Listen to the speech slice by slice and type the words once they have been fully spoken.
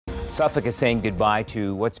Suffolk is saying goodbye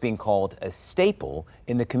to what's being called a staple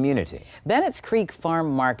in the community. Bennett's Creek Farm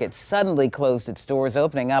Market suddenly closed its doors,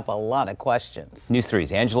 opening up a lot of questions. News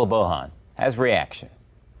 3's Angela Bohan has reaction.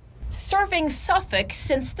 Serving Suffolk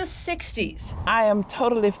since the 60s. I am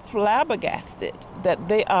totally flabbergasted that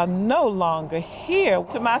they are no longer here.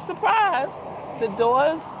 To my surprise, the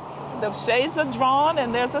doors, the shades are drawn,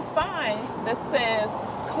 and there's a sign that says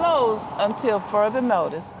closed until further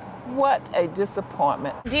notice. What a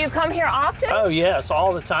disappointment. Do you come here often? Oh, yes,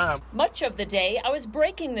 all the time. Much of the day, I was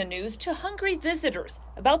breaking the news to hungry visitors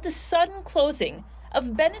about the sudden closing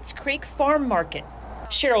of Bennett's Creek Farm Market.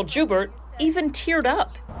 Cheryl Jubert even teared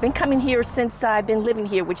up. Been coming here since I've been living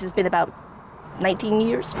here, which has been about 19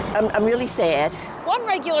 years. I'm really sad. One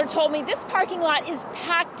regular told me this parking lot is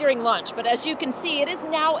packed during lunch, but as you can see, it is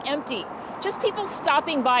now empty. Just people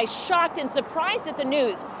stopping by, shocked and surprised at the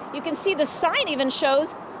news. You can see the sign even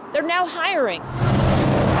shows they're now hiring.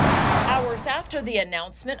 Hours after the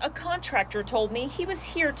announcement, a contractor told me he was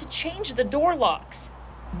here to change the door locks.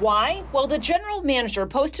 Why? Well, the general manager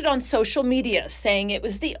posted on social media saying it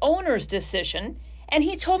was the owner's decision, and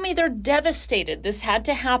he told me they're devastated this had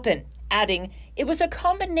to happen, adding it was a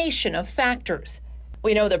combination of factors.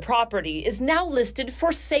 We know the property is now listed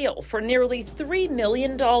for sale for nearly $3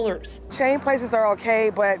 million. Chain places are okay,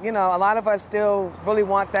 but, a lot of us still really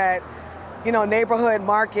want that, neighborhood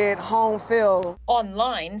market, home feel.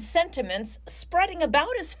 Online, sentiments spreading about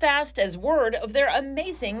as fast as word of their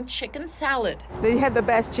amazing chicken salad. They had the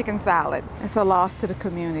best chicken salad. It's a loss to the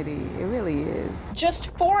community. It really is.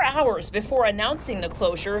 Just 4 hours before announcing the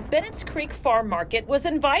closure, Bennett's Creek Farm Market was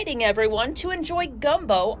inviting everyone to enjoy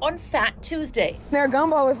gumbo on Fat Tuesday. Their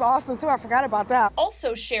gumbo is awesome, too. I forgot about that.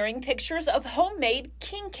 Also sharing pictures of homemade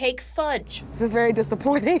king cake fudge. This is very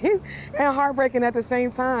disappointing and heartbreaking at the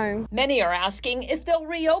same time. Many are asking if they'll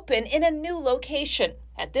reopen in a new location.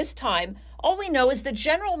 At this time, all we know is the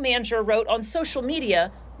general manager wrote on social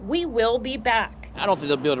media, "We will be back." I don't think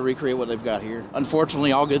they'll be able to recreate what they've got here.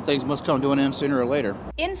 Unfortunately, all good things must come to an end sooner or later.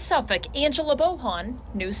 In Suffolk, Angela Bohan,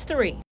 News 3.